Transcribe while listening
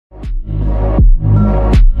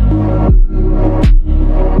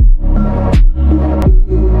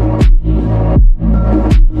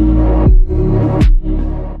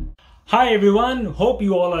Hi everyone, hope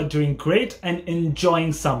you all are doing great and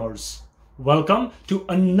enjoying summers. Welcome to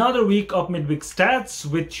another week of Midweek Stats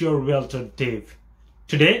with your realtor Dave.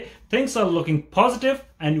 Today, things are looking positive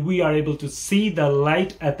and we are able to see the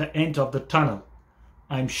light at the end of the tunnel.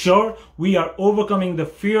 I'm sure we are overcoming the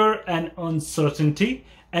fear and uncertainty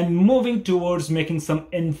and moving towards making some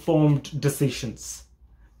informed decisions.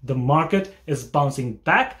 The market is bouncing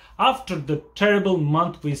back after the terrible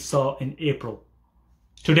month we saw in April.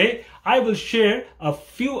 Today, I will share a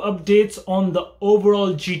few updates on the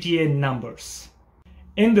overall GTA numbers.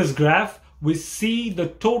 In this graph, we see the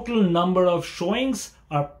total number of showings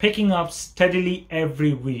are picking up steadily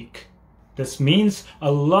every week. This means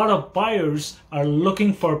a lot of buyers are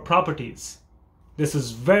looking for properties. This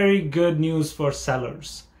is very good news for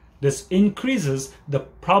sellers. This increases the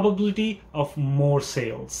probability of more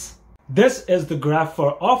sales. This is the graph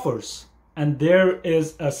for offers. And there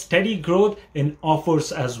is a steady growth in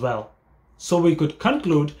offers as well. So we could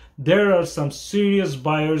conclude there are some serious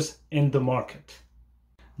buyers in the market.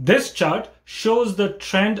 This chart shows the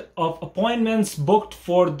trend of appointments booked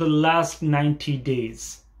for the last 90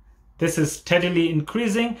 days. This is steadily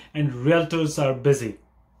increasing and realtors are busy.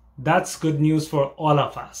 That's good news for all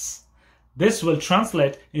of us. This will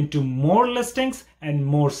translate into more listings and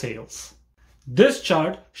more sales. This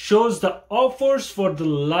chart shows the offers for the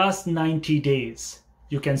last 90 days.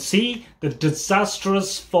 You can see the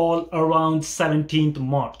disastrous fall around 17th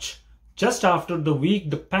March, just after the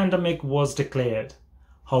week the pandemic was declared.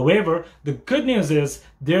 However, the good news is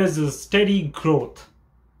there is a steady growth.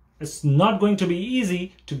 It's not going to be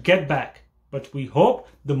easy to get back, but we hope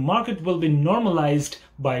the market will be normalized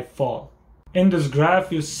by fall. In this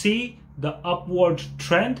graph, you see the upward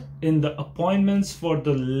trend in the appointments for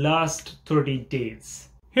the last 30 days.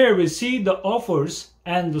 Here we see the offers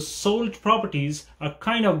and the sold properties are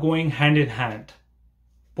kind of going hand in hand,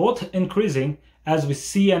 both increasing as we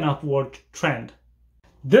see an upward trend.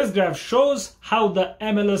 This graph shows how the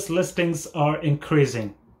MLS listings are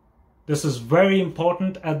increasing. This is very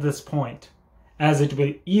important at this point, as it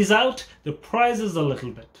will ease out the prices a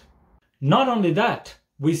little bit. Not only that,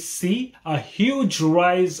 we see a huge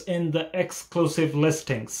rise in the exclusive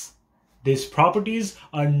listings. These properties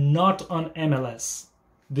are not on MLS.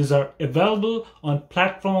 These are available on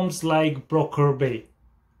platforms like BrokerBay.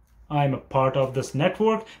 I'm a part of this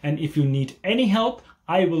network, and if you need any help,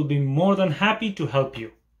 I will be more than happy to help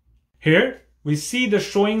you. Here, we see the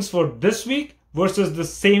showings for this week versus the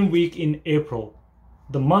same week in April.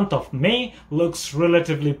 The month of May looks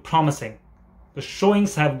relatively promising. The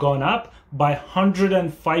showings have gone up by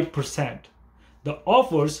 105%. The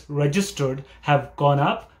offers registered have gone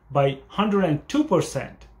up by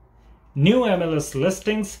 102%. New MLS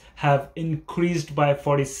listings have increased by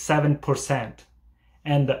 47%.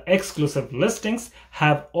 And the exclusive listings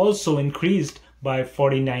have also increased by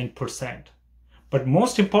 49%. But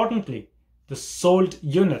most importantly, the sold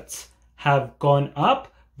units have gone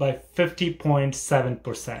up by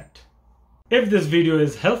 50.7%. If this video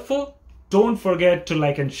is helpful, don't forget to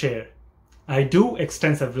like and share. I do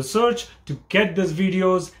extensive research to get these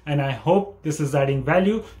videos and I hope this is adding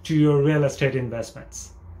value to your real estate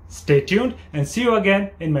investments. Stay tuned and see you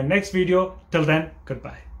again in my next video. Till then,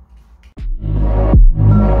 goodbye.